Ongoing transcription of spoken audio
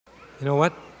You know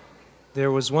what? There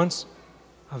was once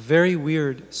a very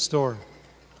weird store,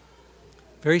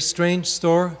 very strange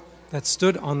store that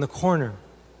stood on the corner,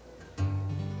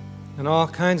 and all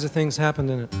kinds of things happened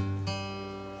in it.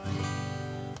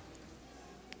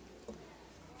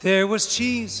 There was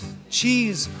cheese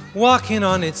walking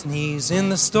on its knees in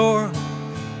the store.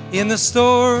 In the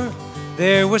store,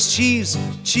 there was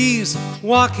cheese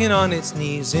walking on its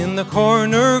knees in the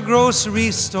corner grocery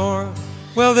store.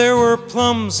 Well, there were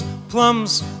plums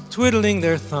twiddling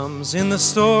their thumbs in the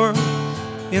store.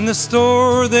 In the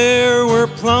store, there were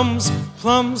plums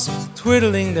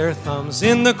twiddling their thumbs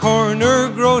in the corner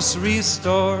grocery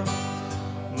store.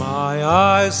 My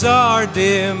eyes are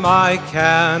dim, I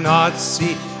cannot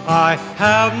see. I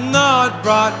have not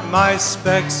brought my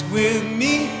specs with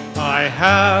me. I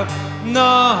have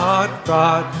not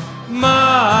brought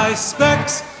my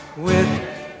specs with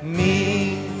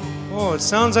me. Oh, it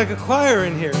sounds like a choir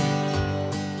in here.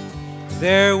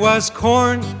 There was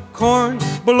corn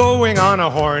blowing on a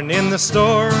horn in the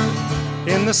store.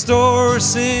 In the store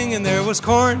singing, there was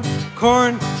corn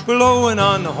blowing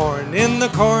on the horn in the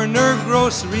corner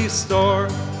grocery store.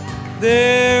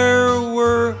 There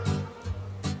were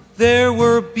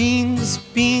beans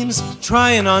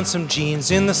trying on some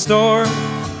jeans in the store.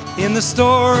 In the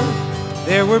store,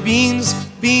 there were beans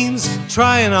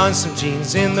trying on some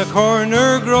jeans in the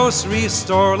corner grocery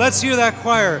store. Let's hear that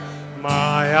choir.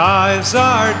 My eyes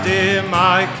are dim,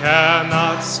 I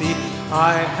cannot see.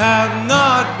 I have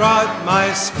not brought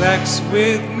my specs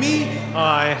with me.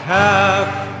 I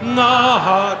have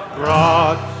not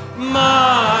brought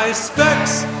my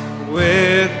specs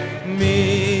with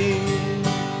me.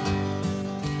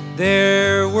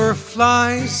 There were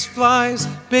flies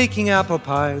baking apple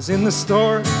pies in the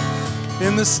store.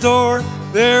 In the store,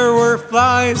 there were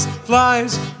flies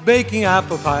baking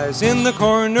apple pies in the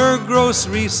corner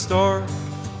grocery store.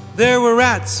 There were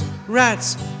rats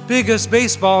big as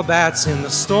baseball bats in the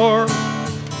store.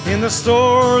 In the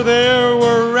store, there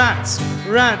were rats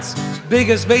big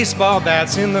as baseball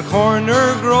bats in the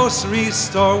corner grocery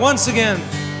store. Once again,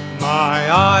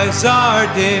 my eyes are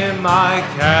dim, I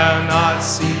cannot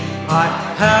see. I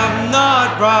have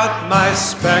not brought my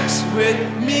specs with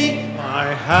me.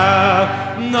 I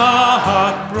have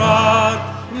not brought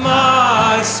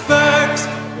my specs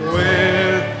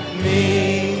with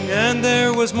me. And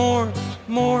there was more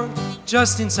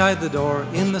just inside the door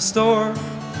in the store.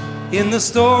 In the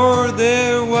store,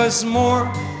 there was more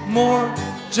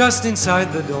just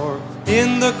inside the door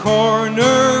in the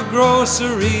corner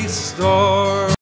grocery store.